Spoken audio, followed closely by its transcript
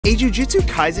A Jujutsu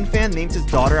Kaisen fan named his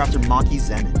daughter after Maki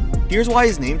Zenin. Here's why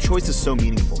his name choice is so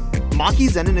meaningful. Maki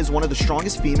Zenin is one of the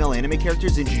strongest female anime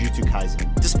characters in Jujutsu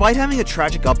Kaisen. Despite having a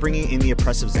tragic upbringing in the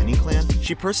oppressive Zenin clan,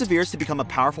 she perseveres to become a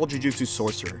powerful Jujutsu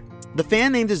sorcerer. The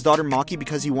fan named his daughter Maki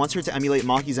because he wants her to emulate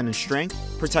Maki Zenin's strength,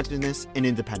 protectiveness, and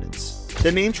independence.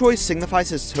 The name choice signifies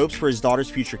his hopes for his daughter's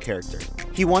future character.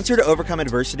 He wants her to overcome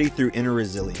adversity through inner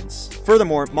resilience.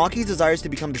 Furthermore, Maki desires to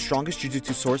become the strongest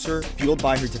Jujutsu sorcerer, fueled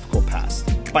by her difficult past.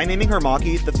 By naming her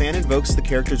Maki, the fan invokes the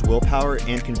character's willpower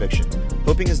and conviction,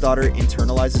 hoping his daughter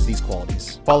internalizes these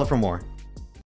qualities. Follow for more.